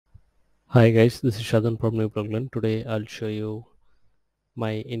Hi guys, this is Shadan from New Program. Today I'll show you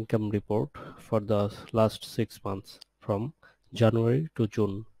my income report for the last 6 months from January to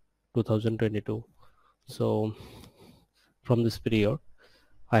June 2022. So from this period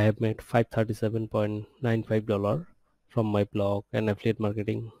I have made $537.95 from my blog and affiliate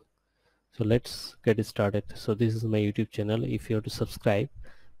marketing. So let's get it started. So this is my YouTube channel. If you have to subscribe,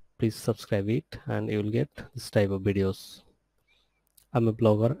 please subscribe it and you will get this type of videos. I'm a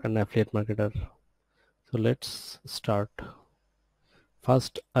blogger and affiliate marketer. So let's start.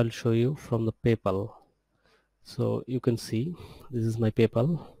 First I'll show you from the PayPal. So you can see this is my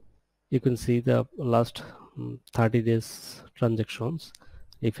PayPal. You can see the last 30 days transactions.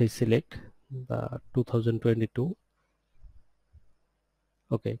 If I select the 2022,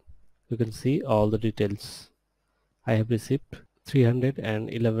 okay, you can see all the details. I have received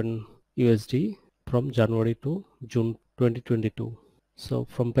 311 USD from January to June 2022. So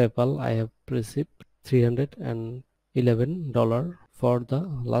from PayPal I have received $311 for the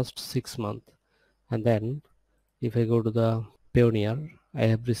last 6 months. And then if I go to the Payoneer, I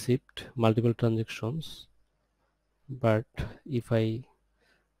have received multiple transactions, but if I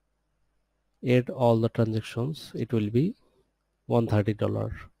add all the transactions it will be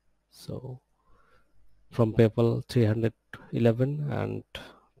 $130. So from PayPal 311 and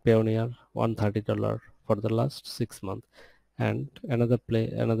Payoneer $130 for the last 6 months. And another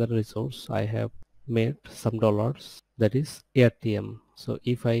resource I have made some dollars, that is AirTM. So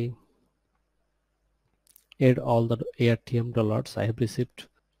if I add all the AirTM dollars I have received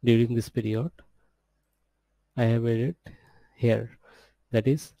during this period, I have added here, that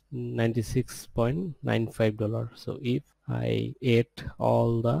is $96.95. So if I add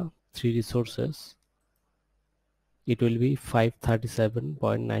all the three resources, it will be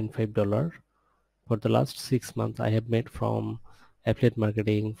 $537.95 for the last 6 months I have made from affiliate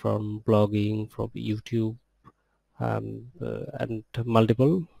marketing, from blogging, from YouTube, and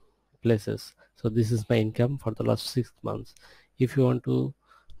multiple places. So this is my income for the last 6 months. If you want to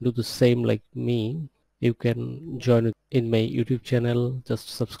do the same like me, you can join in my YouTube channel.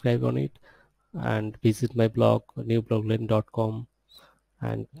 Just subscribe on it and visit my blog newblogline.com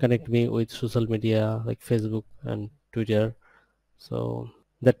and connect me with social media like Facebook and Twitter. So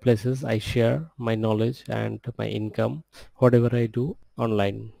that places I share my knowledge and my income, whatever I do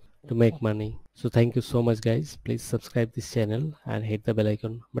online to make money. So thank you so much guys. Please subscribe this channel and hit the bell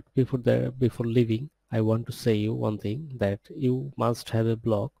icon. But before leaving, I want to say you one thing, that you must have a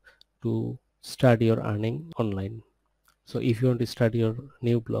blog to start your earning online. So if you want to start your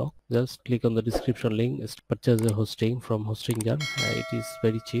new blog, just click on the description link, purchase a hosting from Hosting Jar. It is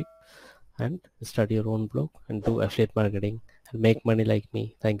very cheap, and start your own blog and do affiliate marketing and make money like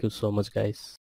me. Thank you so much guys.